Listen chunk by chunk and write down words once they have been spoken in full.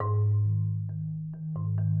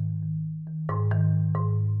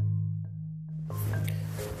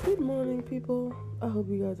Good morning, people. I hope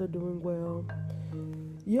you guys are doing well.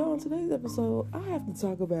 Yo, on today's episode, I have to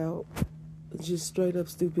talk about just straight up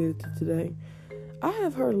stupidity today. I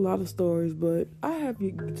have heard a lot of stories, but I have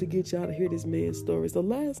to get y'all to hear this man's story. So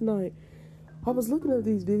last night, I was looking at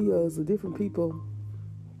these videos of different people,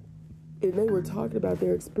 and they were talking about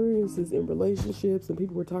their experiences in relationships, and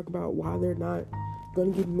people were talking about why they're not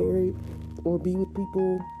going to get married or be with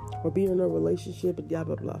people or be in a relationship and blah,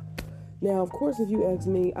 blah, blah. Now, of course, if you ask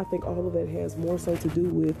me, I think all of that has more so to do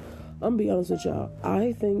with, I'm going to be honest with y'all,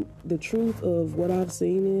 I think the truth of what I've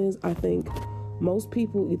seen is, I think most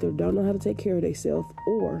people either don't know how to take care of themselves,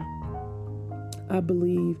 or I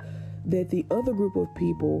believe that the other group of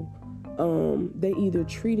people, they either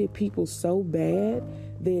treated people so bad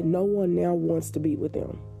that no one now wants to be with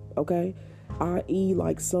them, okay? I.e.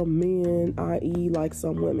 like some men, i.e. like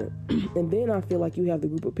some women. And then I feel like you have the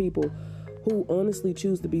group of people who honestly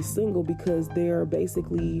choose to be single because they're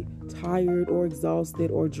basically tired or exhausted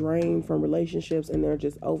or drained from relationships and they're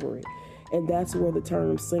just over it. And that's where the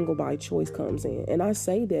term single by choice comes in. And I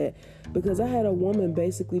say that because I had a woman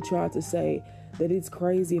basically try to say that it's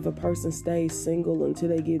crazy if a person stays single until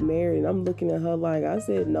they get married. And I'm looking at her like, I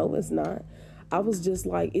said, no, it's not. I was just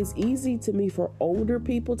like, it's easy to me for older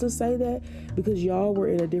people to say that because y'all were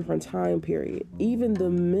in a different time period. Even the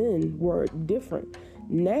men were different.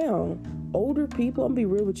 Now, older people, I'm going to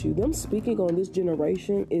be real with you, them speaking on this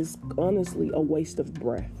generation is honestly a waste of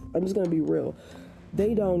breath. I'm just going to be real.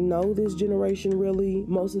 They don't know this generation really.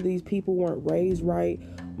 Most of these people weren't raised right.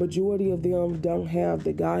 Majority of them don't have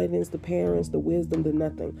the guidance, the parents, the wisdom, the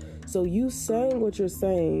nothing. So you saying what you're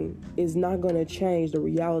saying is not going to change the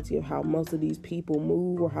reality of how most of these people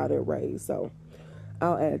move or how they're raised. So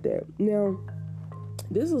I'll add that. Now,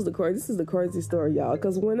 this is the crazy story, y'all.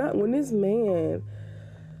 Because when this man...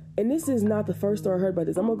 And this is not the first story I heard about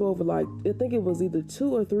this. I'm going to go over, I think it was either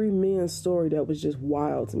 2 or 3 men's story that was just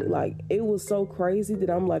wild to me. It was so crazy that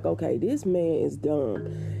I'm like, okay, this man is dumb.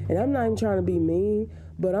 And I'm not even trying to be mean,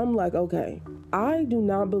 but I'm like, okay, I do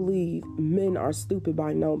not believe men are stupid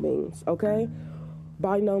by no means, okay?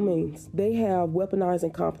 By no means. They have weaponized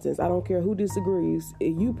incompetence. I don't care who disagrees.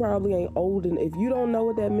 You probably ain't old enough. If you don't know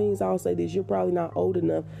what that means, I'll say this. You're probably not old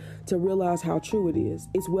enough to realize how true it is.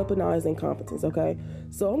 It's weaponized incompetence, okay?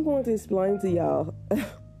 So I'm going to explain to y'all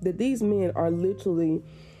that these men are literally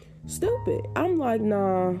stupid. I'm like,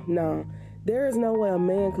 nah. There is no way a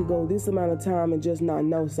man could go this amount of time and just not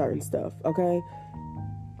know certain stuff, okay?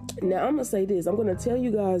 Now, I'm going to say this. I'm going to tell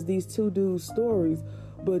you guys these 2 dudes' stories,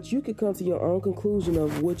 but you could come to your own conclusion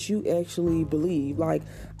of what you actually believe. I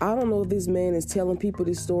don't know if this man is telling people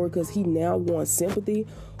this story because he now wants sympathy,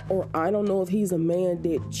 or I don't know if he's a man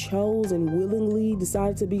that chose and willingly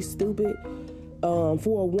decided to be stupid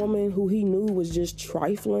for a woman who he knew was just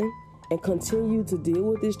trifling and continued to deal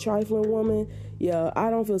with this trifling woman. Yeah,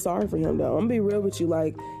 I don't feel sorry for him, though. I'm going to be real with you.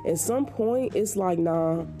 At some point, it's like,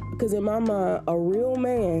 nah, because in my mind, a real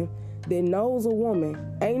man that knows a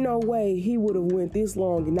woman, ain't no way he would have went this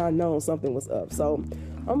long and not known something was up. So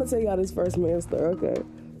I'm gonna tell y'all this first man's story, okay?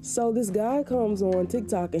 So this guy comes on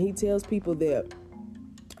TikTok and he tells people that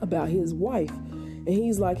about his wife. And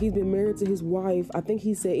he's like, he's been married to his wife, I think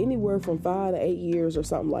he said anywhere from 5 to 8 years or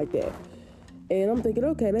something like that. And I'm thinking,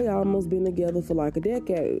 okay, they almost been together for a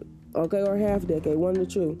decade, okay, or half a decade, one of the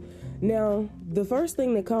two. Now, the first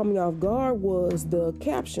thing that caught me off guard was the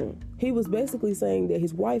caption. He was basically saying that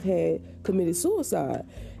his wife had committed suicide.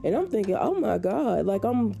 And I'm thinking, oh my God,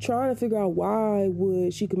 I'm trying to figure out why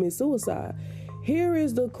would she commit suicide. Here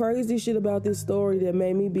is the crazy shit about this story that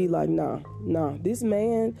made me be like, nah, this is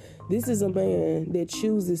a man that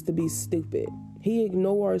chooses to be stupid. He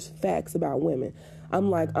ignores facts about women. I'm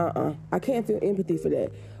like, I can't feel empathy for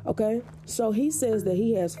that. Okay, so he says that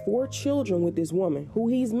he has 4 children with this woman who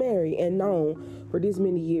he's married and known for this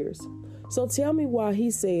many years. So tell me why he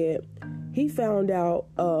said he found out,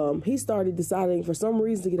 he started deciding for some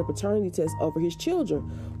reason to get a paternity test over his children,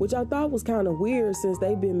 which I thought was kind of weird since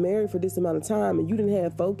they've been married for this amount of time and you didn't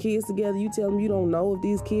have 4 kids together. You tell them you don't know if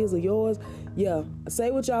these kids are yours. Yeah, say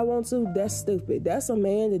what y'all want to. That's stupid. That's a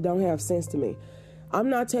man that don't have sense to me. I'm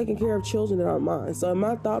not taking care of children that aren't mine. So in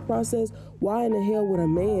my thought process, why in the hell would a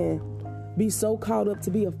man be so caught up to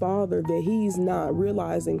be a father that he's not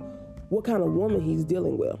realizing what kind of woman he's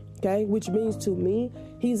dealing with? Okay, which means to me,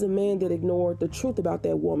 he's a man that ignored the truth about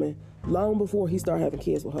that woman long before he started having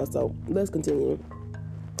kids with her. So let's continue.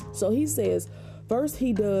 So he says, first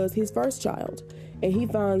he does his first child, and he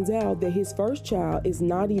finds out that his first child is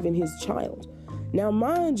not even his child. Now,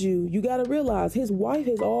 mind you, you got to realize his wife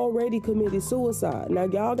has already committed suicide. Now,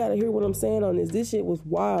 y'all got to hear what I'm saying on this. This shit was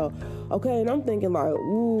wild. Okay, and I'm thinking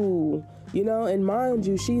ooh, And mind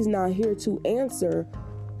you, she's not here to answer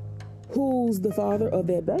who's the father of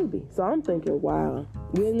that baby. So I'm thinking, wow,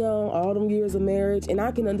 all them years of marriage, and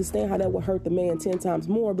I can understand how that would hurt the man 10 times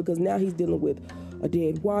more, because now he's dealing with a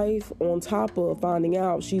dead wife on top of finding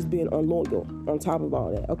out she's been unloyal on top of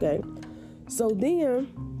all that. Okay. So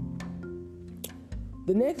then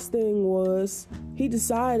the next thing was, he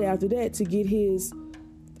decided after that to get his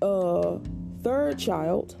third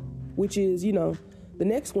child, which is, the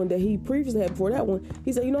next one that he previously had before that one.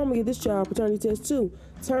 He said, I'm going to get this child paternity test too.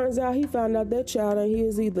 Turns out he found out that child ain't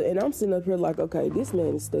his either. And I'm sitting up here like, okay, this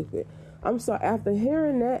man is stupid. I'm sorry. After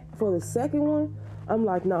hearing that for the second one, I'm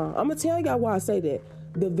like, nah. I'm going to tell y'all why I say that.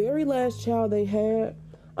 The very last child they had,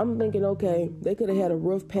 I'm thinking, okay, they could have had a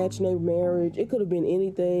rough patch in their marriage. It could have been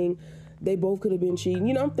anything. They both could have been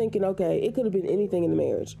cheating. I'm thinking, okay, it could have been anything in the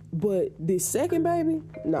marriage. But this second baby,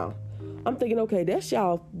 no. I'm thinking, okay, that's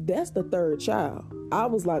the third child. I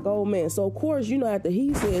was like, oh man. So of course, after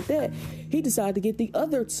he said that, he decided to get the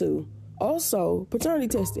other two also paternity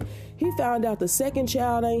tested. He found out the second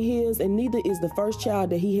child ain't his, and neither is the first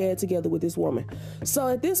child that he had together with this woman. So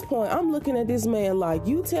at this point, I'm looking at this man like,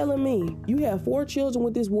 you telling me you have 4 children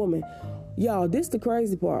with this woman? Y'all, this the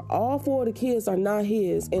crazy part. All 4 of the kids are not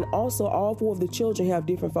his, and also all 4 of the children have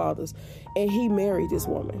different fathers, and he married this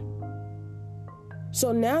woman.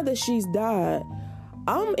 So now that she's died,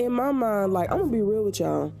 I'm in my mind, like, I'm going to be real with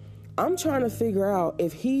y'all. I'm trying to figure out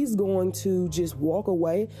if he's going to just walk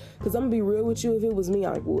away. Because I'm going to be real with you, if it was me,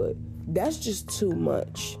 I would. That's just too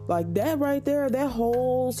much. Like, that right there, that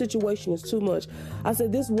whole situation is too much. I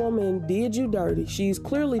said, this woman did you dirty. She's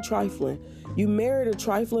clearly trifling. You married a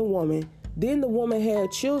trifling woman. Then the woman had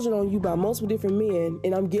children on you by multiple different men,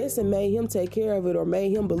 and I'm guessing made him take care of it, or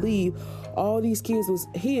made him believe all these kids was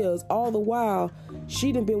his. All the while,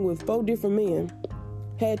 she done been with 4 different men,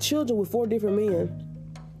 had children with 4 different men,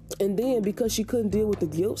 and then because she couldn't deal with the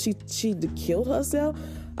guilt, she killed herself.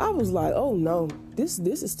 I was like, oh no, this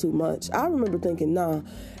is too much. I remember thinking, nah.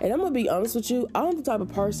 And I'm gonna be honest with you, I'm the type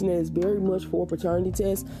of person that is very much for paternity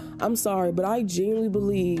tests. I'm sorry, but I genuinely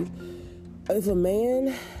believe, if a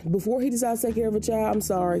man, before he decides to take care of a child, I'm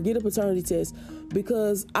sorry, get a paternity test.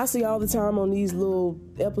 Because I see all the time on these little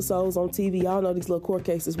episodes on TV, y'all know these little court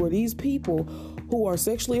cases where these people who are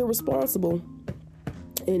sexually irresponsible,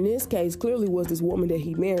 in this case, clearly was this woman that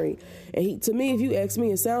he married. And to me, if you ask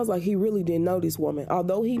me, it sounds like he really didn't know this woman.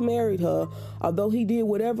 Although he married her, although he did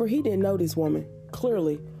whatever, he didn't know this woman,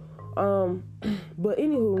 clearly. But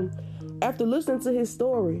anywho, after listening to his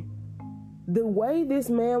story, the way this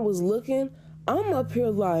man was looking, I'm up here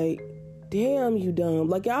like, damn, you dumb.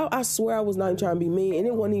 Like, I swear I was not even trying to be mean, and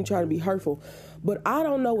it wasn't even trying to be hurtful. But I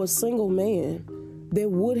don't know a single man that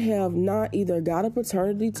would have not either got a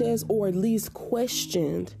paternity test or at least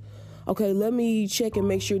questioned, okay, let me check and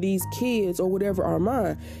make sure these kids or whatever are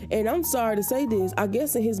mine. And I'm sorry to say this, I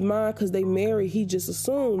guess in his mind, because they married, he just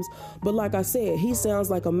assumes. But like I said, he sounds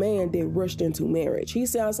like a man that rushed into marriage. He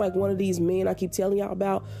sounds like one of these men I keep telling y'all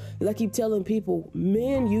about. I keep telling people,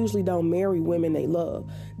 men usually don't marry women they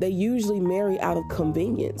love. They usually marry out of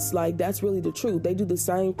convenience. Like, that's really the truth. They do the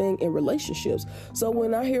same thing in relationships. So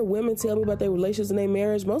when I hear women tell me about their relationships and their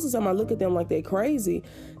marriage, most of the time I look at them like they're crazy.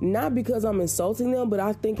 Not because I'm insulting them, but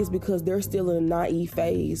I think it's because they're still in a naive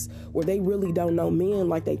phase where they really don't know men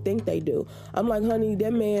like they think they do. I'm like, honey,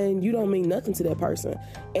 that man, you don't mean nothing to that person.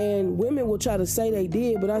 And women will try to say they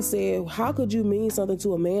did, but I said, how could you mean something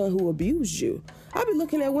to a man who abused you? I be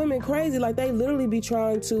looking at women crazy, like they literally be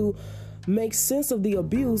trying to make sense of the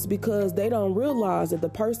abuse because they don't realize that the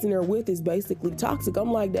person they're with is basically toxic.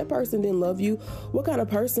 I'm like, that person didn't love you. What kind of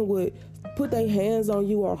person would put their hands on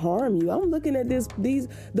you or harm you? I'm looking at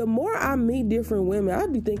the more I meet different women,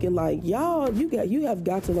 I'd be thinking like, y'all, you have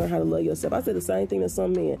got to learn how to love yourself. I said the same thing to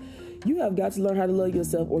some men. You have got to learn how to love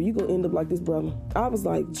yourself or you gonna end up like this brother. I was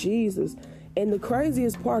like, Jesus. And the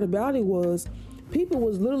craziest part about it was people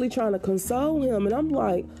was literally trying to console him. And I'm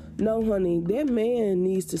like, no, honey, that man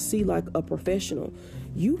needs to see like a professional.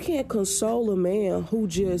 You can't console a man who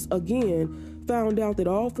just, again, found out that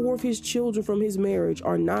all 4 of his children from his marriage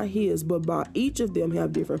are not his, but by each of them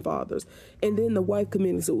have different fathers. And then the wife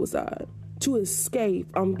committed suicide to escape,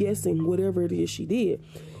 I'm guessing, whatever it is she did.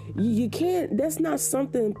 You can't, that's not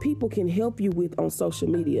something people can help you with on social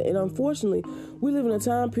media. And unfortunately, we live in a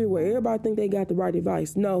time period where everybody think they got the right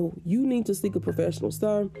advice. No, you need to seek a professional.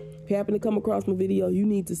 Sir, if you happen to come across my video, you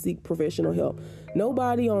need to seek professional help.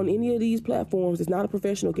 Nobody on any of these platforms that's not a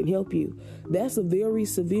professional can help you. That's a very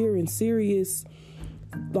severe and serious,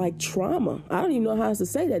 like, trauma. I don't even know how else to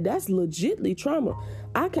say that. That's legitly trauma.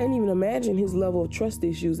 I can't even imagine his level of trust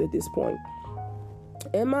issues at this point.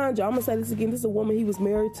 And mind you, I'm going to say this again. This is a woman he was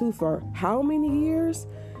married to for how many years?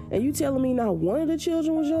 And you telling me not one of the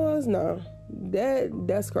children was yours? No,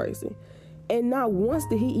 that's crazy. And not once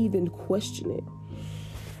did he even question it.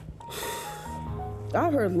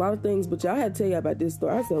 I've heard a lot of things, but y'all had to tell you about this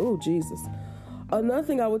story. I said, oh, Jesus. Another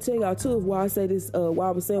thing I would tell y'all, too, of why I say this, why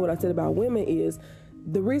I was saying what I said about women is,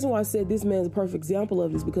 the reason why I said this man's a perfect example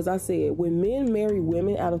of this, because I said when men marry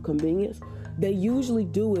women out of convenience, they usually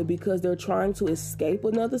do it because they're trying to escape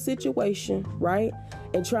another situation, right?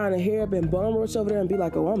 And trying to hair up and bum rush over there and be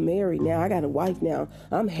like, oh, I'm married now. I got a wife now.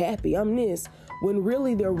 I'm happy. I'm this. When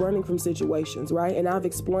really they're running from situations, right? And I've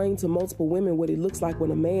explained to multiple women what it looks like when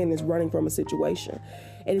a man is running from a situation.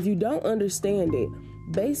 And if you don't understand it,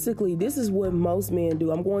 basically, this is what most men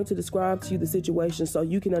do. I'm going to describe to you the situation so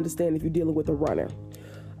you can understand if you're dealing with a runner.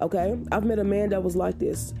 Okay? I've met a man that was like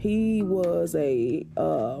this. He was a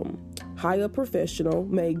high-up professional,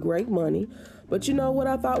 made great money. But you know what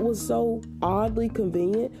I thought was so oddly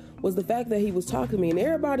convenient was the fact that he was talking to me. And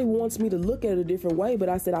everybody wants me to look at it a different way, but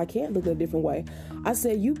I said, I can't look at it a different way. I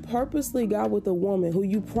said, you purposely got with a woman who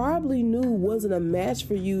you probably knew wasn't a match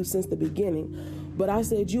for you since the beginning. But I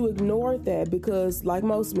said you ignored that because, like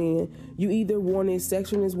most men, you either wanted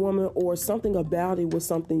sex from this woman or something about it was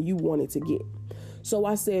something you wanted to get. So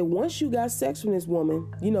I said, once you got sex from this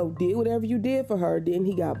woman, did whatever you did for her, then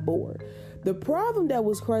he got bored. The problem that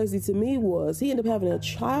was crazy to me was he ended up having a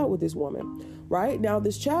child with this woman, right? Now,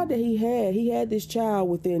 this child that he had this child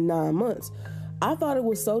within 9 months. I thought it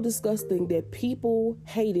was so disgusting that people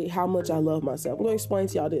hated how much I love myself. I'm going to explain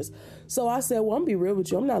to y'all this. So I said, well, I'm going to be real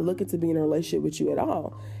with you. I'm not looking to be in a relationship with you at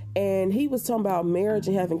all. And he was talking about marriage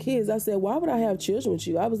and having kids. I said, why would I have children with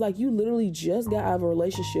you? I was like, you literally just got out of a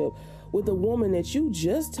relationship with a woman that you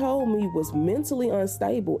just told me was mentally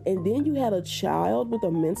unstable. And then you had a child with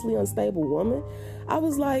a mentally unstable woman. I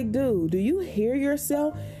was like, dude, do you hear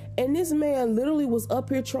yourself? And this man literally was up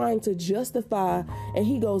here trying to justify, and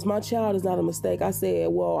he goes, my child is not a mistake. I said,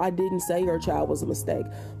 well, I didn't say your child was a mistake,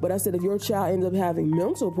 but I said, if your child ends up having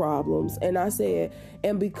mental problems, and I said,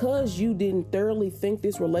 and because you didn't thoroughly think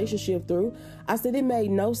this relationship through, I said, it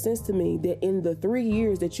made no sense to me that in the 3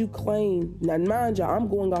 years that you claim, now mind you, I'm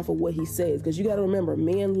going off of what he says, because you got to remember,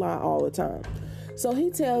 men lie all the time. So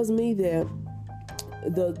he tells me that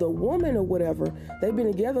the woman or whatever, they've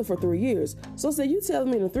been together for 3 years. So say you telling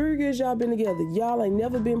me in the 3 years y'all been together, y'all ain't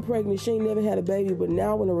never been pregnant, she ain't never had a baby, but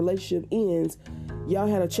now when the relationship ends, y'all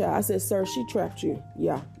had a child. I said, sir, she trapped you.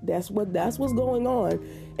 Yeah, that's what's going on.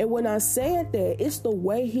 And when I said that, it's the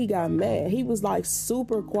way he got mad. He was like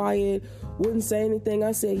super quiet, wouldn't say anything.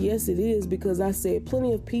 I said, yes, it is, because I said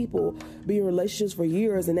plenty of people be in relationships for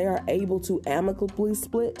years and they are able to amicably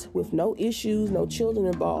split with no issues, no children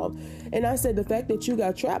involved. And I said, the fact that you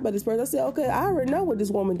got trapped by this person, I said, okay, I already know what this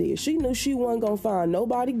woman did. She knew she wasn't going to find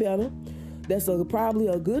nobody better. That's probably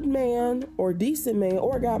a good man or decent man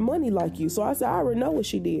or got money like you. So I said, I already know what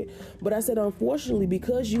she did. But I said, unfortunately,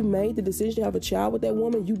 because you made the decision to have a child with that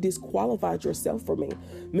woman, you disqualified yourself for me.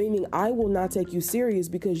 Meaning I will not take you serious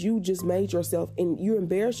because you just made yourself, and you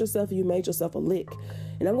embarrassed yourself and you made yourself a lick.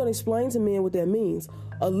 And I'm going to explain to men what that means.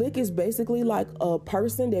 A lick is basically like a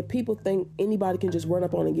person that people think anybody can just run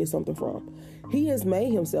up on and get something from. He has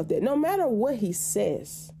made himself that. No matter what he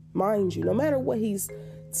says, mind you, no matter what he's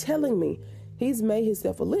telling me, he's made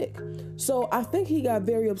himself a lick. So I think he got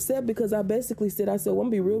very upset because I basically said, well, I'm gonna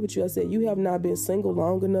be real with you. I said, you have not been single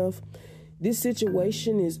long enough. This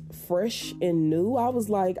situation is fresh and new. I was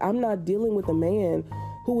like, I'm not dealing with a man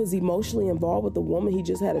who was emotionally involved with the woman he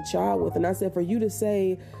just had a child with. And I said, for you to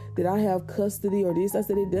say that I have custody or this, I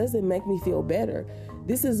said, it doesn't make me feel better.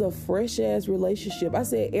 This is a fresh ass relationship. I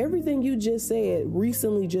said, everything you just said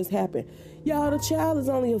recently just happened. Y'all, the child is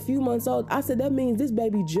only a few months old. I said, that means this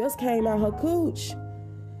baby just came out her cooch.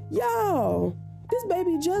 Y'all, this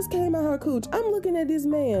baby just came out her cooch. I'm looking at this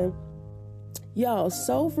man, y'all,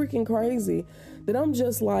 so freaking crazy that I'm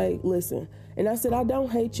just like, listen. And I said, I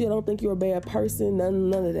don't hate you. I don't think you're a bad person.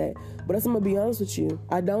 None of that. But I'm going to be honest with you.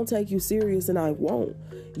 I don't take you serious and I won't.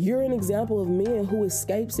 You're an example of men who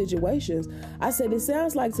escape situations. I said, it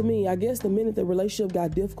sounds like to me, I guess the minute the relationship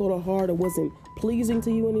got difficult or hard or wasn't pleasing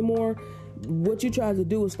to you anymore, what you tried to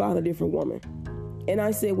do was find a different woman. And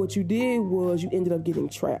I said, what you did was you ended up getting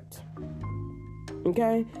trapped.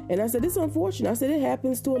 Okay? And I said, it's unfortunate. I said, it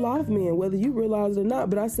happens to a lot of men, whether you realize it or not.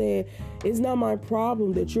 But I said, It's not my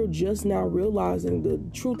problem that you're just now realizing the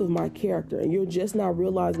truth of my character, and you're just now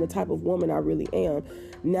realizing the type of woman I really am.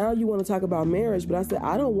 Now you want to talk about marriage, but I said,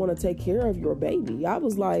 I don't want to take care of your baby. I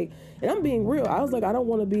was like, and I'm being real. I was like, I don't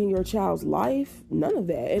want to be in your child's life. None of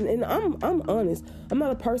that. And I'm honest. I'm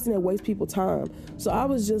not a person that wastes people's time. So I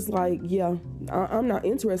was just like, yeah, I'm not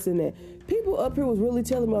interested in that. People up here was really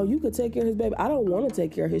telling me, oh, you could take care of his baby. I don't want to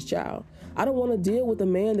take care of his child. I don't want to deal with a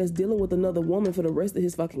man that's dealing with another woman for the rest of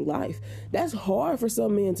his fucking life. That's hard for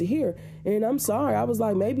some men to hear. And I'm sorry. I was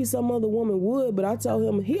like, maybe some other woman would, but I told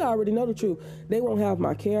him, he already know the truth. They won't have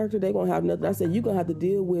my character. They won't have nothing. I said, you're going to have to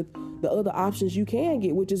deal with the other options you can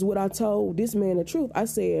get, which is what I told this man the truth. I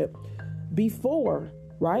said, before,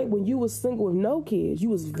 right, when you was single with no kids, you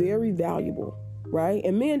was very valuable. Right?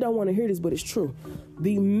 And men don't want to hear this, but it's true.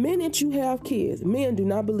 The minute you have kids, men do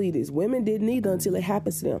not believe this. Women didn't either until it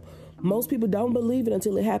happens to them. Most people don't believe it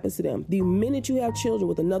until it happens to them. The minute you have children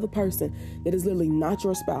with another person that is literally not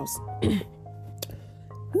your spouse,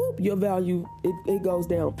 whoop, your value, it goes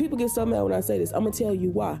down. People get so mad when I say this. I'm going to tell you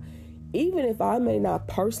why. Even if I may not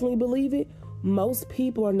personally believe it, most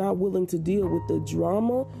people are not willing to deal with the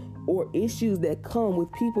drama or issues that come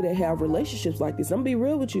with people that have relationships like this. I'm going to be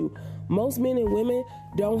real with you. Most men and women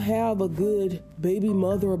don't have a good baby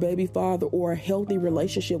mother or baby father or a healthy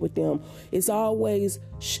relationship with them. It's always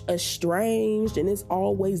estranged and it's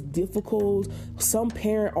always difficult. Some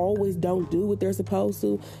parent always don't do what they're supposed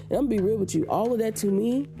to. And I'm going to be real with you. All of that to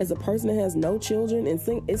me, as a person that has no children, and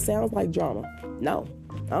it sounds like drama. No,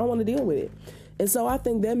 I don't want to deal with it. And so I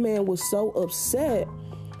think that man was so upset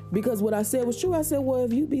because what I said was true. I said, well,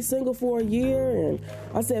 if you be single for a year, and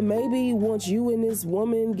I said, maybe once you and this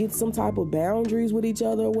woman get some type of boundaries with each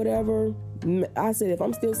other or whatever, I said, if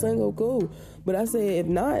I'm still single, cool. But I said, if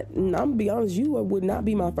not, and I'm gonna be honest, you would not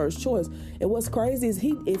be my first choice. And what's crazy is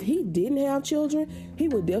if he didn't have children, he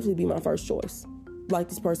would definitely be my first choice. Like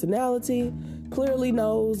his personality, clearly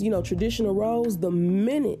knows, traditional roles. The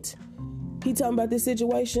minute he talking about this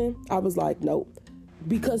situation, I was like, nope,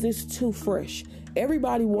 because it's too fresh.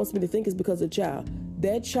 Everybody wants me to think it's because of the child.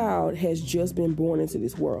 That child has just been born into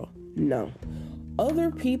this world. No.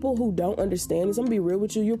 Other people who don't understand this, I'm going to be real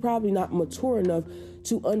with you, you're probably not mature enough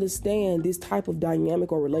to understand this type of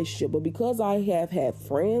dynamic or relationship. But because I have had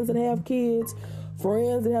friends that have kids,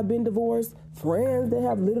 friends that have been divorced, friends that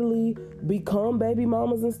have literally become baby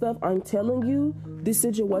mamas and stuff, I'm telling you, these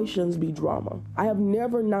situations be drama. I have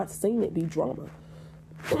never not seen it be drama.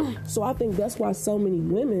 So I think that's why so many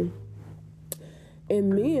women and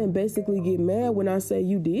men basically get mad when I say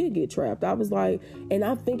you did get trapped. I was like, and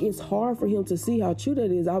I think it's hard for him to see how true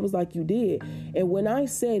that is. I was like, you did. And when I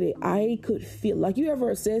said it, I could feel, like, you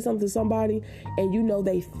ever said something to somebody and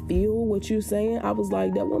they feel what you're saying? I was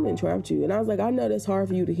like, that woman trapped you. And I was like, I know that's hard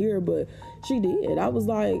for you to hear, but she did. I was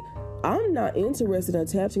like, I'm not interested in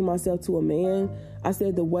attaching myself to a man. I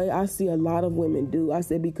said the way I see a lot of women do. I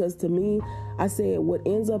said, because to me, I said what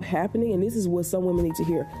ends up happening, and this is what some women need to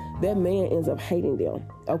hear, that man ends up hating them,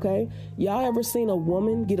 okay? Y'all ever seen a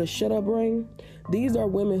woman get a shut-up ring? These are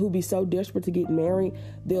women who be so desperate to get married.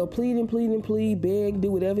 They'll plead and plead and plead, beg,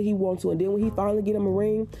 do whatever he wants to, and then when he finally get him a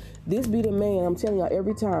ring, this be the man, I'm telling y'all,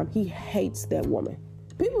 every time, he hates that woman.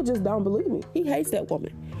 People just don't believe me. He hates that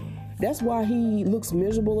woman. That's why he looks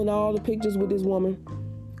miserable in all the pictures with this woman,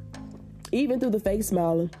 even through the fake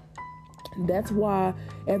smiling. That's why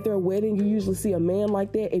at their wedding, you usually see a man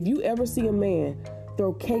like that. If you ever see a man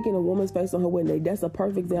throw cake in a woman's face on her wedding day, that's a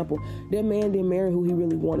perfect example. That man didn't marry who he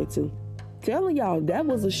really wanted to. Telling y'all, that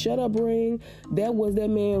was a shut-up ring. That was that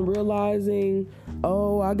man realizing,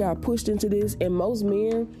 oh, I got pushed into this. And most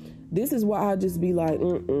men, this is why I just be like,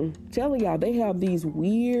 Telling y'all, they have these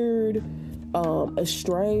weird,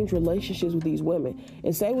 estranged relationships with these women.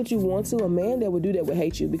 And say what you want to, a man that would do that would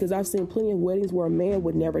hate you, because I've seen plenty of weddings where a man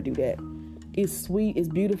would never do that. It's sweet, it's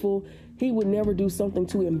beautiful. He would never do something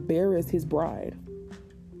to embarrass his bride.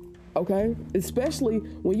 Okay? Especially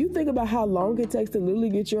when you think about how long it takes to literally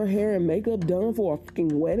get your hair and makeup done for a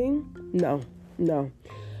fucking wedding. No.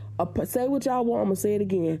 Say what y'all want, I'm gonna say it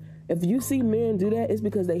again. If you see men do that, it's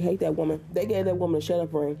because they hate that woman. They gave that woman a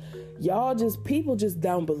shut-up ring. People just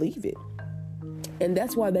don't believe it. And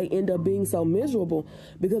that's why they end up being so miserable,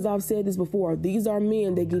 because I've said this before. These are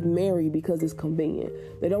men that get married because it's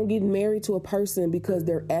convenient. They don't get married to a person because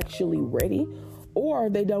they're actually ready, or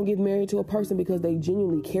they don't get married to a person because they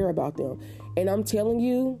genuinely care about them. And I'm telling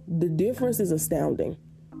you, the difference is astounding.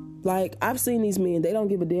 Like, I've seen these men, they don't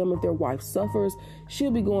give a damn if their wife suffers.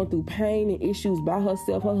 She'll be going through pain and issues by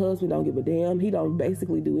herself. Her husband don't give a damn. He don't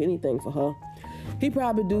basically do anything for her. He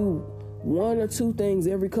probably do one or two things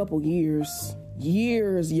every couple years.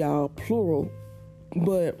 Years, y'all, plural.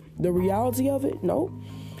 But the reality of it, nope.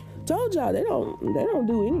 Told y'all they don't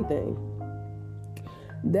do anything.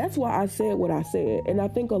 That's why I said what I said. And I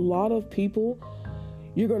think a lot of people,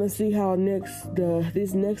 you're going to see how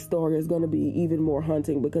this next story is going to be even more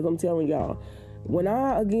hunting, because I'm telling y'all, when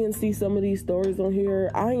I again see some of these stories on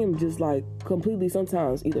here, I am just like completely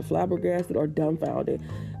sometimes either flabbergasted or dumbfounded,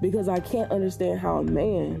 because I can't understand how a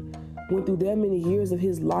man went through that many years of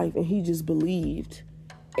his life and he just believed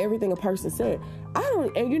everything a person said.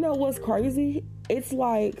 And you know what's crazy? It's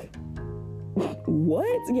like,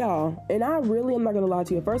 what, y'all? And I really am not gonna lie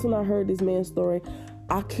to you. At first, when I heard this man's story,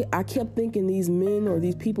 I kept thinking these men or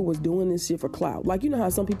these people was doing this shit for clout. Like, you know how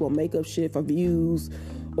some people make up shit for views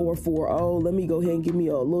or for, oh, let me go ahead and give me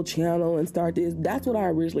a little channel and start this. That's what I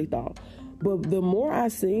originally thought. But the more I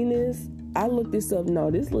seen this, I looked this up.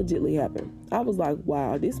 No, this legitimately happened. I was like,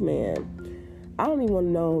 wow, this man, I don't even want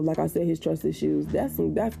to know, like I said, his trust issues.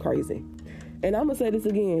 That's crazy. And I'm going to say this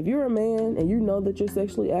again. If you're a man and you know that you're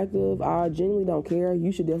sexually active, I genuinely don't care.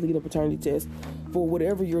 You should definitely get a paternity test for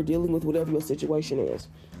whatever you're dealing with, whatever your situation is.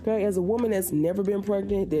 Okay? As a woman that's never been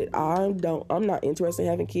pregnant, that I'm not interested in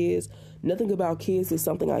having kids. Nothing about kids is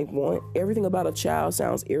something I want. Everything about a child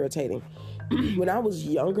sounds irritating. When I was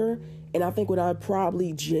younger, and I think when I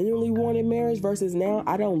probably genuinely wanted marriage versus now,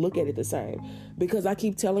 I don't look at it the same. Because I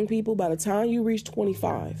keep telling people, by the time you reach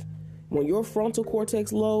 25, when your frontal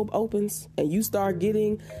cortex lobe opens and you start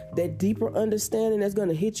getting that deeper understanding that's going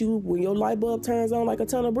to hit you when your light bulb turns on like a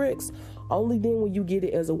ton of bricks, only then will you get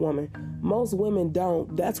it as a woman. Most women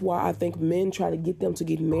don't. That's why I think men try to get them to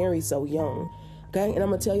get married so young. Okay? And I'm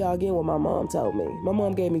going to tell y'all again what my mom told me. My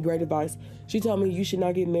mom gave me great advice. She told me you should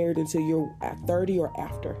not get married until you're at 30 or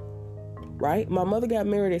after. Right? My mother got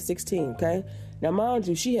married at 16. Okay? Now, mind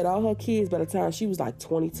you, she had all her kids by the time she was like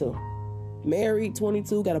 22. Married,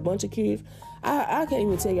 22, got a bunch of kids. I can't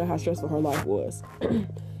even tell you how stressful her life was.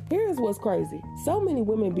 Here's what's crazy. So many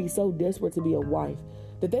women be so desperate to be a wife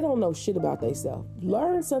that they don't know shit about themselves.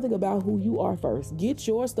 Learn something about who you are first. Get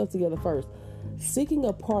your stuff together first. Seeking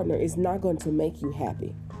a partner is not going to make you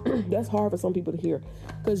happy. That's hard for some people to hear,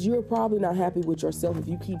 because you're probably not happy with yourself if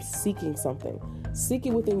you keep seeking something. Seek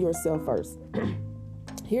it within yourself first.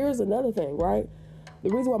 Here's another thing, right? The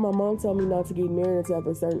reason why my mom told me not to get married until after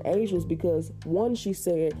a certain age was because, one, she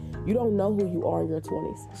said, you don't know who you are in your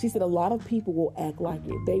 20s. She said a lot of people will act like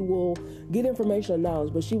it. They will get information and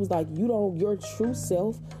knowledge, but she was like, your true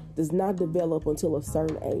self does not develop until a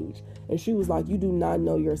certain age. And she was like, you do not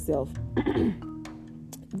know yourself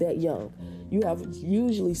that young. You have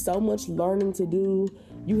usually so much learning to do.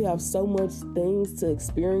 You have so much things to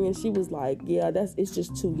experience. She was like, yeah, it's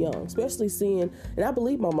just too young. Especially seeing, and I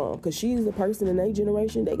believe my mom, because she's the person in their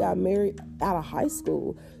generation, they got married out of high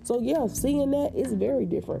school. So yeah, seeing that is very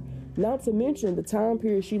different. Not to mention the time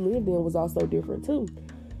period she lived in was also different too.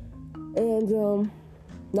 And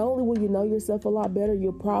not only will you know yourself a lot better,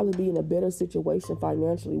 you'll probably be in a better situation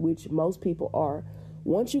financially, which most people are.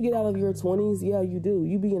 Once you get out of your 20s, yeah, you do.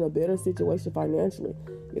 You be in a better situation financially.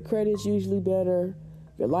 Your credit's usually better.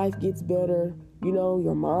 Your life gets better. You know,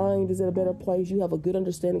 your mind is in a better place. You have a good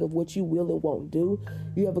understanding of what you will and won't do.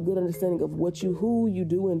 You have a good understanding of who you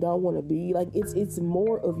do and don't want to be. Like, it's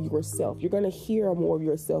more of yourself. You're going to hear more of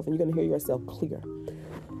yourself, and you're going to hear yourself clear.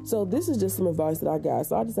 So this is just some advice that I got.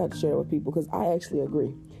 So I just had to share it with people because I actually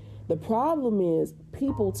agree. The problem is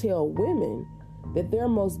people tell women that they're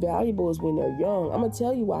most valuable is when they're young. I'm going to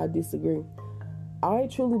tell you why I disagree. I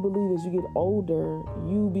truly believe as you get older,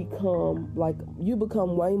 you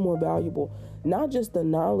become way more valuable. Not just the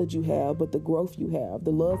knowledge you have, but the growth you have,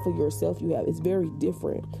 the love for yourself you have. It's very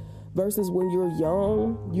different. Versus when you're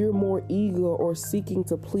young, you're more eager or seeking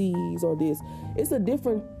to please or this. It's a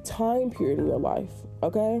different time period in your life,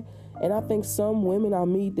 okay? And I think some women I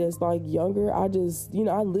meet that's like younger, I just,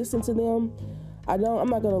 I listen to them. I'm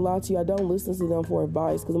not going to lie to you. I don't listen to them for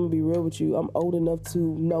advice because I'm going to be real with you. I'm old enough to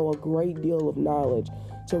know a great deal of knowledge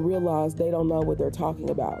to realize they don't know what they're talking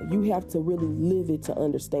about. You have to really live it to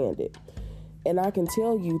understand it. And I can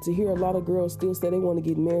tell you, to hear a lot of girls still say they want to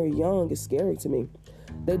get married young is scary to me.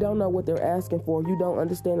 They don't know what they're asking for. You don't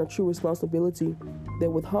understand the true responsibility that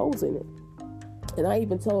withholds in it. And I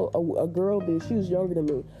even told a girl this. She was younger than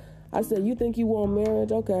me. I said, you think you want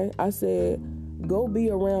marriage? Okay. I said, go be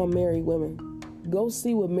around married women. Go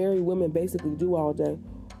see what married women basically do all day.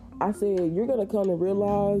 I said, you're going to come to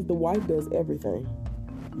realize the wife does everything.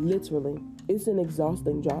 Literally. It's an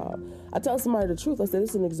exhausting job. I tell somebody the truth. I said,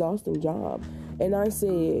 it's an exhausting job. And I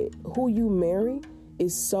said, who you marry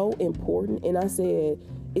is so important. And I said,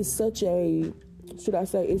 it's such a,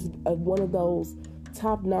 it's one of those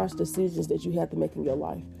top-notch decisions that you have to make in your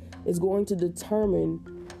life. It's going to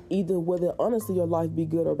determine either whether honestly your life be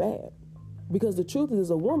good or bad. Because the truth is, as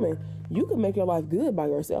a woman, you can make your life good by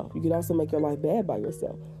yourself. You can also make your life bad by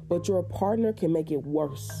yourself. But your partner can make it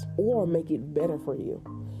worse or make it better for you.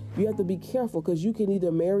 You have to be careful, because you can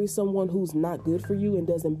either marry someone who's not good for you and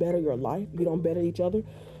doesn't better your life. You don't better each other.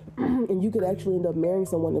 And you could actually end up marrying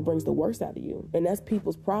someone that brings the worst out of you. And that's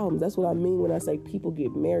people's problems. That's what I mean when I say people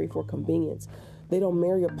get married for convenience. They don't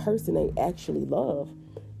marry a person they actually love.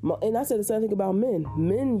 And I said the same thing about men.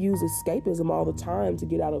 Men use escapism all the time to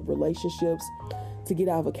get out of relationships, to get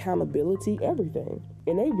out of accountability, everything.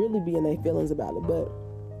 And they really be in their feelings about it. But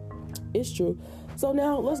it's true. So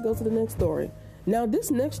now let's go to the next story. Now, this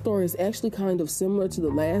next story is actually kind of similar to the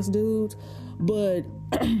last dude, but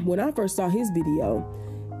when I first saw his video,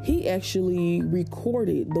 he actually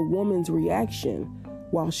recorded the woman's reaction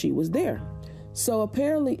while she was there. So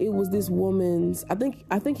apparently it was this woman's, I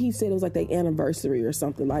think he said it was like their anniversary or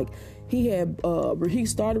something. Like he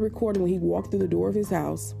started recording when he walked through the door of his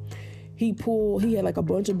house. He had like a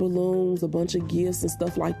bunch of balloons, a bunch of gifts and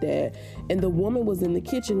stuff like that. And the woman was in the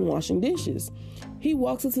kitchen washing dishes. He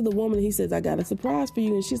walks up to the woman and he says, "I got a surprise for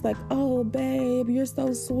you." And she's like, "Oh, babe, you're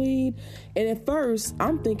so sweet." And at first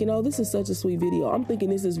I'm thinking, oh, this is such a sweet video. I'm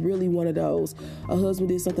thinking this is really one of those, a husband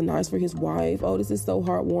did something nice for his wife. Oh, this is so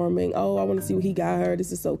heartwarming. Oh, I want to see what he got her.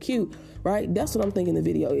 This is so cute, right? That's what I'm thinking the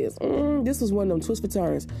video is. This was one of them twists for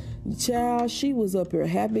turns. Child, she was up here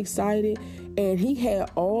happy, excited, and he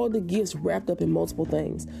had all the gifts wrapped up in multiple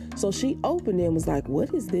things. So she opened it and was like,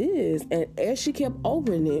 "What is this?" And as she kept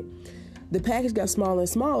opening it, the package got smaller and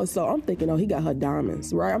smaller. So I'm thinking, oh, he got her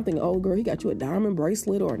diamonds, right? I'm thinking, oh, girl, he got you a diamond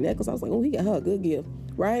bracelet or a necklace. I was like, oh, he got her a good gift,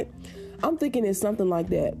 right? I'm thinking it's something like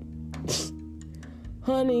that.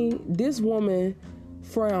 Honey, this woman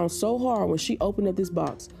frowned so hard when she opened up this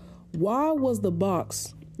box. Why was the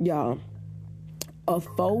box, y'all, a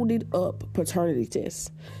folded up paternity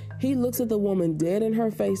test? He looks at the woman dead in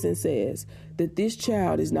her face and says that this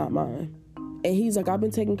child is not mine. And he's like, "I've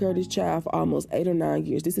been taking care of this child for almost 8 or 9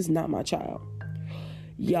 years. This is not my child."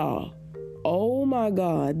 Y'all, oh my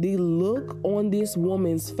God, the look on this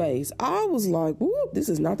woman's face. I was like, whoop, this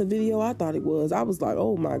is not the video I thought it was. I was like,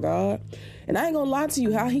 oh my God. And I ain't gonna lie to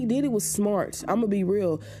you, how he did it was smart. I'm gonna be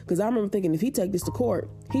real, because I remember thinking if he take this to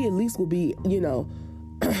court, he at least will be,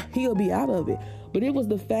 he'll be out of it. But it was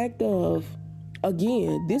the fact of,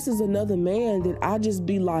 again, this is another man that I just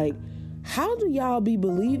be like, how do y'all be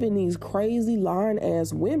believing these crazy lying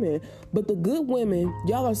ass women? But the good women,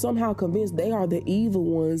 y'all are somehow convinced they are the evil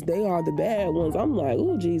ones. They are the bad ones. I'm like,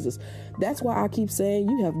 oh Jesus. That's why I keep saying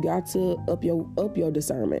you have got to up your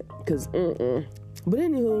discernment. Cause But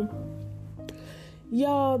anywho,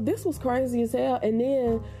 y'all, this was crazy as hell. And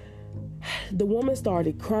then the woman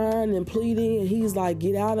started crying and pleading, and he's like,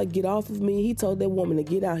 get off of me. He told that woman to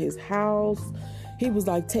get out his house. He was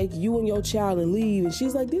like, take you and your child and leave. And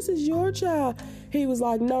she's like, this is your child. He was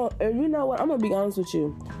like, no. And you know what? I'm going to be honest with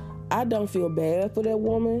you. I don't feel bad for that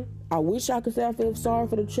woman. I wish I could say I feel sorry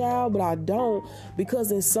for the child, but I don't.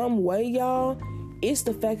 Because in some way, y'all, it's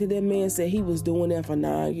the fact that that man said he was doing that for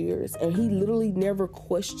 9 years. And he literally never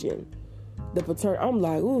questioned the paternity. I'm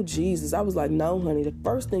like, oh, Jesus. I was like, no, honey. The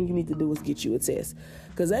first thing you need to do is get you a test.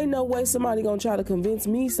 Because ain't no way somebody going to try to convince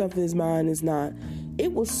me something is mine is not.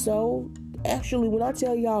 It was so... Actually, when I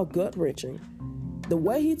tell y'all, gut-wrenching. The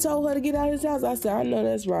way he told her to get out of his house, I said, I know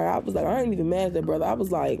that's right. I was like, I ain't even mad at that brother. I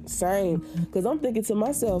was like, same. Because I'm thinking to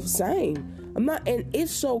myself, same. I'm not, and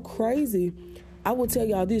it's so crazy. I will tell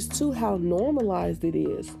y'all this too, how normalized it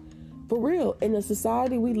is. For real. In the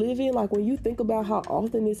society we live in, like when you think about how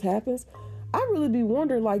often this happens, I really be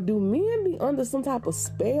wondering, like, do men be under some type of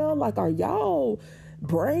spell? Like, are y'all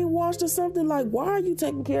brainwashed or something? Like, why are you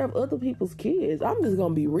taking care of other people's kids? I'm just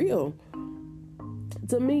gonna be real.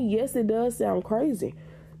 To me, yes, it does sound crazy,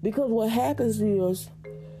 because what happens is,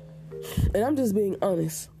 and I'm just being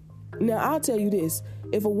honest. Now, I'll tell you this.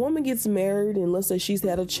 If a woman gets married and let's say she's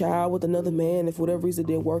had a child with another man, if for whatever reason it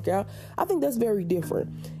didn't work out, I think that's very different.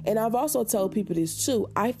 And I've also told people this too.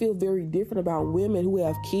 I feel very different about women who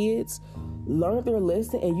have kids, learn their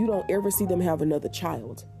lesson, and you don't ever see them have another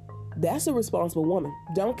child. That's a responsible woman.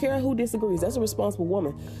 Don't care who disagrees. That's a responsible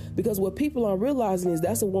woman. Because what people aren't realizing is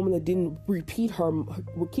that's a woman that didn't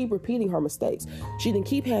keep repeating her mistakes. She didn't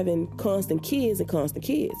keep having constant kids,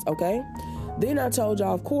 okay? Then I told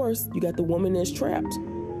y'all, of course, you got the woman that's trapped.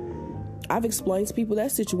 I've explained to people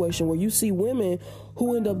that situation where you see women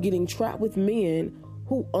who end up getting trapped with men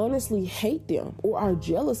who honestly hate them or are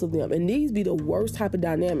jealous of them. And these be the worst type of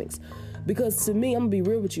dynamics. Because to me, I'm going to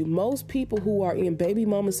be real with you, most people who are in baby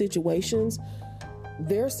mama situations,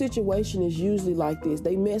 their situation is usually like this.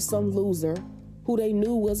 They met some loser who they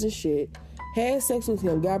knew wasn't shit, had sex with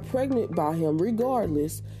him, got pregnant by him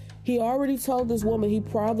regardless. He already told this woman he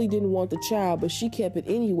probably didn't want the child, but she kept it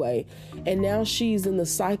anyway. And now she's in the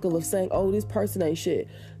cycle of saying, oh, this person ain't shit.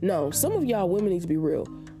 No, some of y'all women need to be real.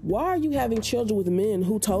 Why are you having children with men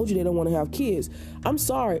who told you they don't want to have kids? I'm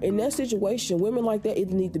sorry. In that situation, women like that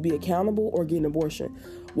either need to be accountable or get an abortion.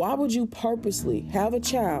 Why would you purposely have a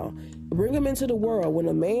child, bring him into the world when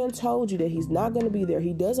a man told you that he's not going to be there,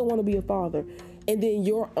 he doesn't want to be a father, and then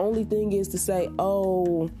your only thing is to say,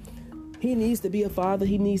 oh, he needs to be a father,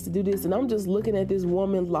 he needs to do this. And I'm just looking at this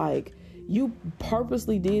woman like, you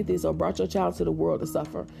purposely did this or brought your child to the world to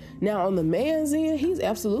suffer. Now, on the man's end, he's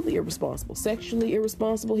absolutely irresponsible, sexually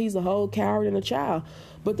irresponsible. He's a whole coward and a child.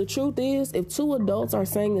 But the truth is, if two adults are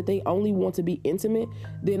saying that they only want to be intimate,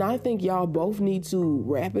 then I think y'all both need to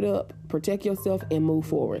wrap it up, protect yourself, and move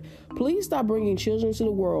forward. Please stop bringing children to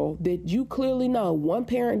the world that you clearly know one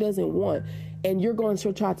parent doesn't want, and you're going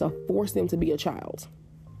to try to force them to be a child.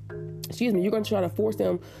 You're going to try to force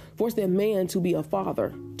that man to be a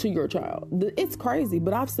father to your child. It's crazy,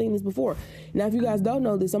 but I've seen this before. Now, if you guys don't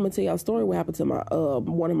know this, I'm going to tell y'all a story what happened to my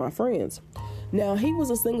one of my friends. Now, he was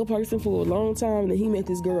a single person for a long time, and then he met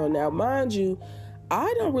this girl. Now, mind you,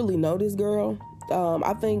 I don't really know this girl.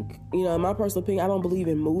 I think, in my personal opinion, I don't believe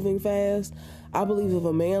in moving fast. I believe if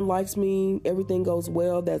a man likes me, everything goes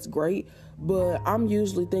well, that's great. But I'm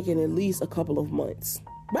usually thinking at least a couple of months.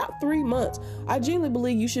 About 3 months. I genuinely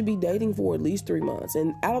believe you should be dating for at least 3 months.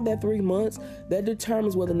 And out of that 3 months, that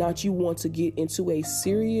determines whether or not you want to get into a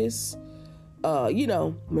serious,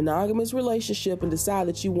 monogamous relationship and decide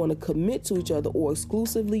that you want to commit to each other or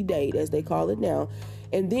exclusively date, as they call it now.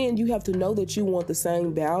 And then you have to know that you want the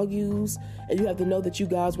same values, and you have to know that you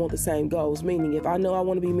guys want the same goals. Meaning, if I know I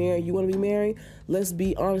want to be married, you want to be married, let's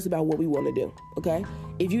be honest about what we want to do, okay?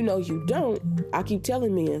 If you know you don't, I keep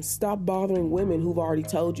telling men, stop bothering women who've already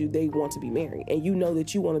told you they want to be married, and you know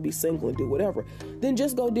that you want to be single and do whatever. Then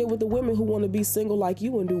just go deal with the women who want to be single like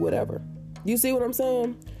you and do whatever. You see what I'm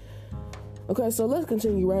saying? Okay, so let's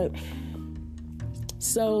continue, right?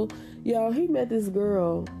 So, y'all, he met this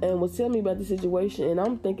girl and was telling me about the situation, and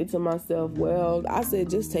I'm thinking to myself, well, I said,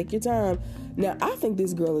 just take your time. Now, I think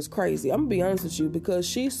this girl is crazy. I'm going to be honest with you, because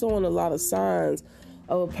she's showing a lot of signs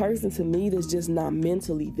of a person to me that's just not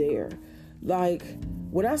mentally there. Like,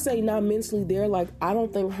 when I say not mentally there, like, I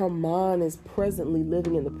don't think her mind is presently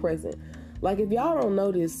living in the present. Like, if y'all don't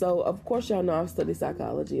know this, so of course y'all know I've studied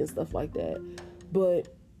psychology and stuff like that,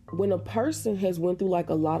 but when a person has went through like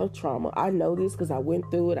a lot of trauma, I know this because I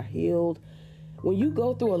went through it, I healed. When you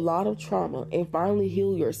go through a lot of trauma and finally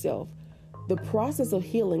heal yourself, the process of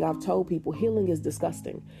healing, I've told people, healing is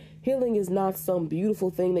disgusting. Healing is not some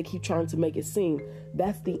beautiful thing they keep trying to make it seem.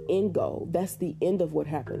 That's the end goal. That's the end of what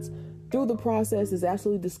happens. Through the process is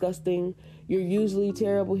absolutely disgusting. You're usually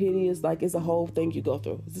terrible, hideous, like it's a whole thing you go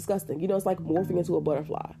through. It's disgusting. It's like morphing into a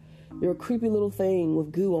butterfly. You're a creepy little thing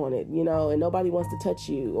with goo on it, and nobody wants to touch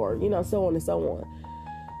you, or, so on and so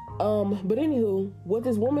on. But anywho, what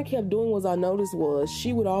this woman kept doing was, I noticed, was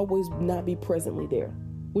she would always not be presently there,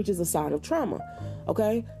 which is a sign of trauma.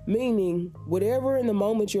 Okay? Meaning, whatever in the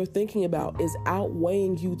moment you're thinking about is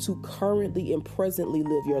outweighing you to currently and presently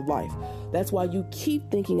live your life. That's why you keep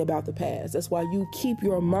thinking about the past. That's why you keep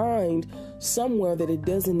your mind somewhere that it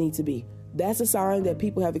doesn't need to be. That's a sign that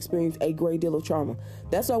people have experienced a great deal of trauma.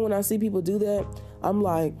 That's why when I see people do that, I'm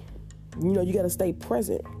like, you got to stay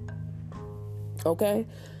present. Okay?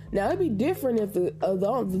 Now, it'd be different if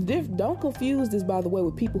don't confuse this, by the way,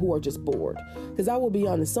 with people who are just bored. Because I will be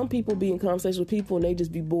honest, some people be in conversation with people and they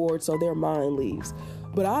just be bored, so their mind leaves.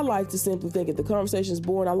 But I like to simply think if the conversation is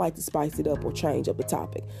boring, I like to spice it up or change up the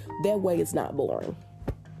topic. That way it's not boring.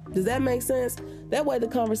 Does that make sense? That way the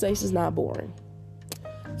conversation is not boring.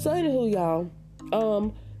 So anywho,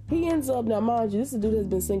 y'all, he ends up, now mind you, this is a dude that's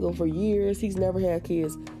been single for years. He's never had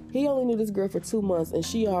kids. He only knew this girl for 2 months, and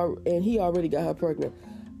he already got her pregnant.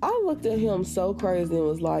 I looked at him so crazy and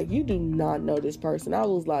was like, you do not know this person. I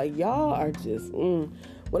was like, y'all are just,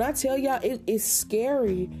 When I tell y'all, it's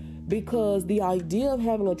scary, because the idea of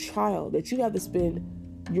having a child that you have to spend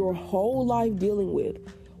your whole life dealing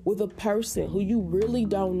with a person who you really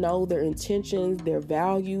don't know their intentions, their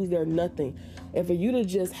values, their nothing. And for you to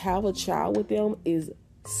just have a child with them is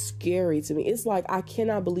scary to me. It's like, I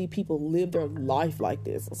cannot believe people live their life like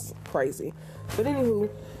this. It's crazy. But anywho,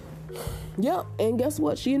 yeah, and guess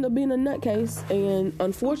what? She ended up being a nutcase. And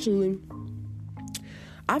unfortunately,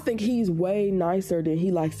 I think he's way nicer than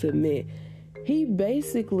he likes to admit. He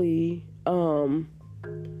basically left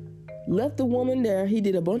the woman there. He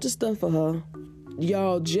did a bunch of stuff for her,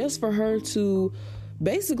 y'all, just for her to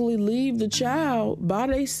basically leave the child by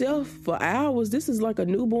themselves for hours. This is like a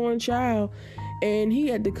newborn child. And he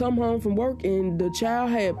had to come home from work, and the child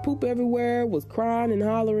had poop everywhere, was crying and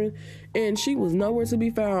hollering, and she was nowhere to be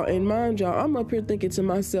found. And mind y'all, I'm up here thinking to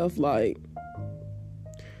myself, like,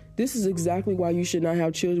 this is exactly why you should not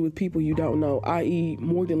have children with people you don't know, i.e.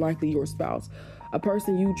 more than likely your spouse, a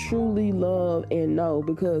person you truly love and know,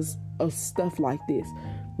 because of stuff like this.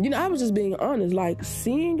 You know, I was just being honest, like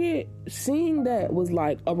seeing that was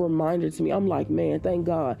like a reminder to me. I'm like, man, thank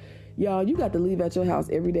God. Y'all, you got to leave at your house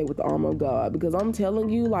every day with the armor of God, because I'm telling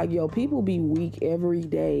you, like, yo, people be weak every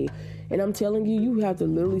day. And I'm telling you, you have to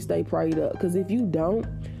literally stay prayed up, because if you don't,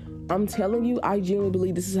 I'm telling you, I genuinely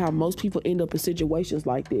believe this is how most people end up in situations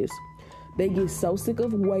like this. They get so sick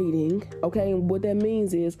of waiting, okay? And what that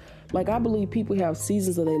means is, like, I believe people have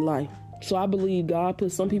seasons of their life. So I believe God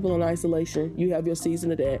put some people in isolation. You have your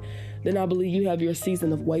season of that. Then I believe you have your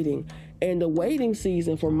season of waiting. And the waiting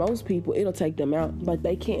season, for most people, it'll take them out. Like,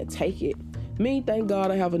 they can't take it. Me, thank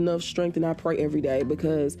God I have enough strength, and I pray every day,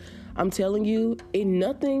 because I'm telling you,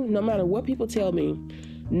 nothing, no matter what people tell me,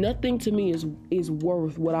 nothing to me is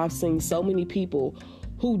worth what I've seen so many people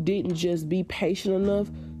who didn't just be patient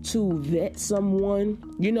enough to vet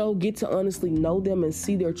someone, you know, get to honestly know them and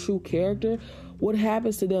see their true character. What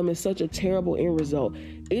happens to them is such a terrible end result.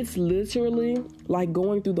 It's literally like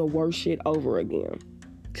going through the worst shit over again.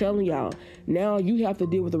 Telling y'all, now you have to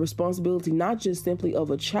deal with the responsibility, not just simply of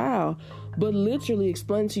a child, but literally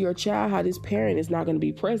explain to your child how this parent is not going to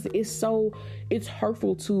be present. It's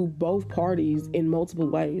hurtful to both parties in multiple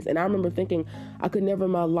ways. And I remember thinking I could never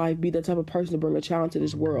in my life be the type of person to bring a child into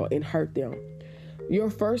this world and hurt them. Your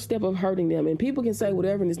first step of hurting them, and people can say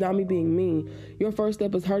whatever, and it's not me being mean, your first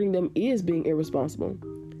step of hurting them is being irresponsible,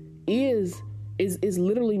 is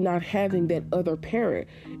literally not having that other parent.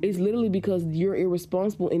 It's literally because you're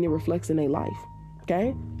irresponsible, and it reflects in their life.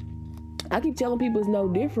 Okay? I keep telling people it's no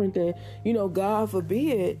different than, you know, God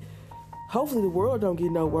forbid, hopefully the world don't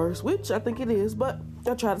get no worse, which I think it is, but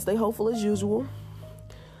I try to stay hopeful as usual.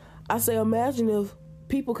 I say, imagine if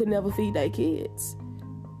people could never feed their kids.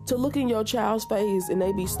 To look in your child's face and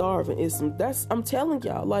they be starving I'm telling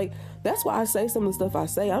y'all, like, that's why I say some of the stuff I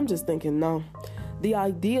say. I'm just thinking, no, the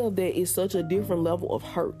idea of that is such a different level of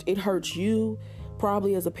hurt. It hurts you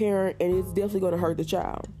probably as a parent, and it's definitely going to hurt the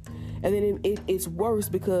child. And then it's worse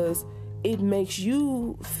because it makes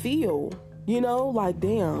you feel, you know, like,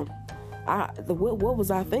 damn, what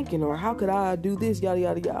was I thinking, or how could I do this, yada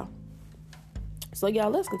yada yada. So y'all,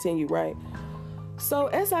 let's continue, right? So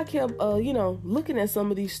as I kept, looking at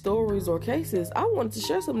some of these stories or cases, I wanted to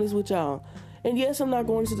share some of this with y'all. And yes, I'm not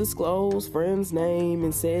going to disclose friend's name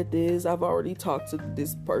and said this. I've already talked to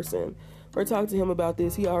this person or talked to him about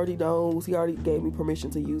this. He already knows. He already gave me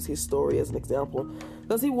permission to use his story as an example,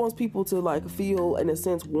 because he wants people to, like, feel, in a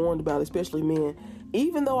sense, warned about it, especially men.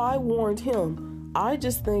 Even though I warned him, I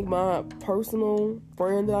just think my personal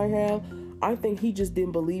friend that I have, I think he just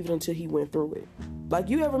didn't believe it until he went through it. Like,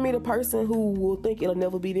 you ever meet a person who will think it'll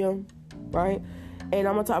never be them, right? And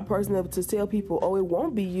I'm a type of person to tell people, oh, it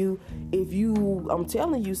won't be you if I'm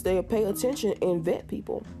telling you, pay attention and vet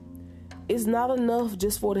people. It's not enough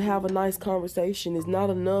just to have a nice conversation. It's not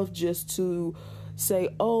enough just to say,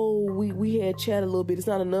 oh, we had chat a little bit. It's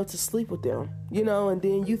not enough to sleep with them, you know, and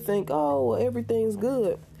then you think, oh, well, everything's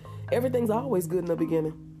good. Everything's always good in the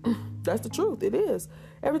beginning. That's the truth. It is.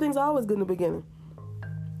 Everything's always good in the beginning.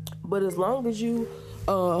 But as long as you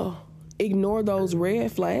ignore those red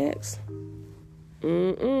flags,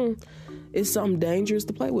 it's something dangerous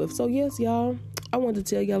to play with. So yes, y'all, I wanted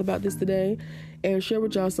to tell y'all about this today and share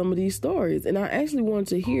with y'all some of these stories. And I actually wanted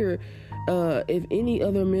to hear if any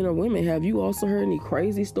other men or women, have you also heard any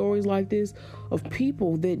crazy stories like this of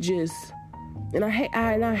people that just, and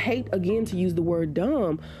I hate again to use the word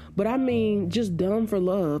dumb, but I mean just dumb for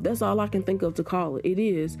love. That's all I can think of to call it. It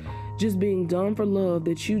is just being dumb for love,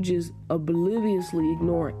 that you just obliviously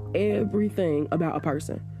ignore everything about a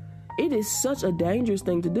person. It is such a dangerous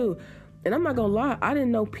thing to do. And I'm not gonna lie, I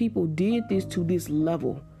didn't know people did this to this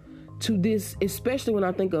level, to this, especially when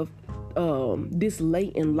I think of this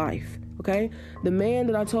late in life. Okay, the man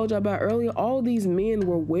that I told you about earlier, all these men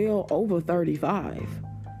were well over 35.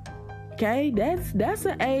 Okay, that's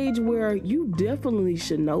an age where you definitely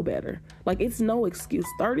should know better. Like, it's no excuse.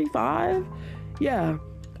 35? Yeah,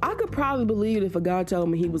 I could probably believe it if a guy told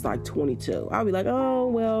me he was like 22. I'd be like, oh,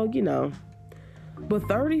 well, you know. But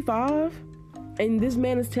 35? And this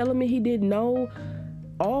man is telling me he didn't know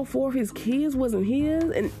all 4 of his kids wasn't his?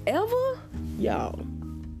 And ever? Y'all,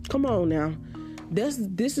 come on now.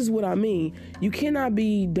 This is what I mean. You cannot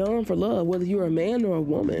be dumb for love, whether you're a man or a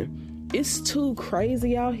woman. It's too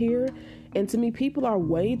crazy out here, And to me, people are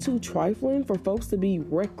way too trifling for folks to be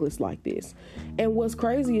reckless like this. And what's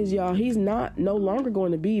crazy is, y'all, he's no longer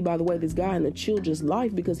going to be, by the way, this guy in the children's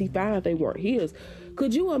life because he found out they weren't his.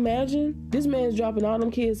 Could you imagine? This man's dropping all them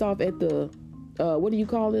kids off at the, what do you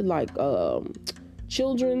call it? Like,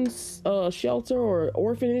 children's shelter or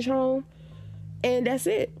orphanage home. And that's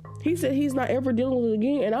it. He said he's not ever dealing with it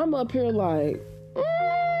again. And I'm up here like,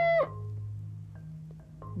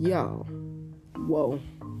 y'all, whoa.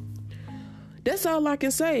 That's all I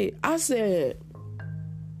can say. I said,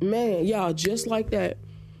 man, y'all, just like that,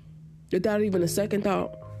 without even a second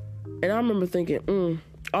thought. And I remember thinking,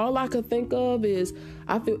 all I could think of is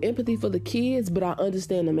I feel empathy for the kids, but I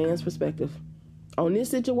understand the man's perspective. On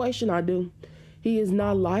this situation, I do. He is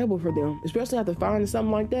not liable for them, especially after finding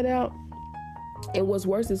something like that out. And what's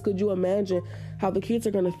worse is, could you imagine how the kids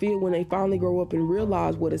are going to feel when they finally grow up and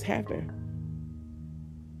realize what has happened?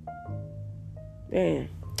 Man.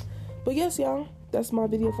 But yes, y'all, that's my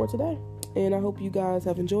video for today. And I hope you guys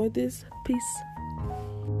have enjoyed this. Peace.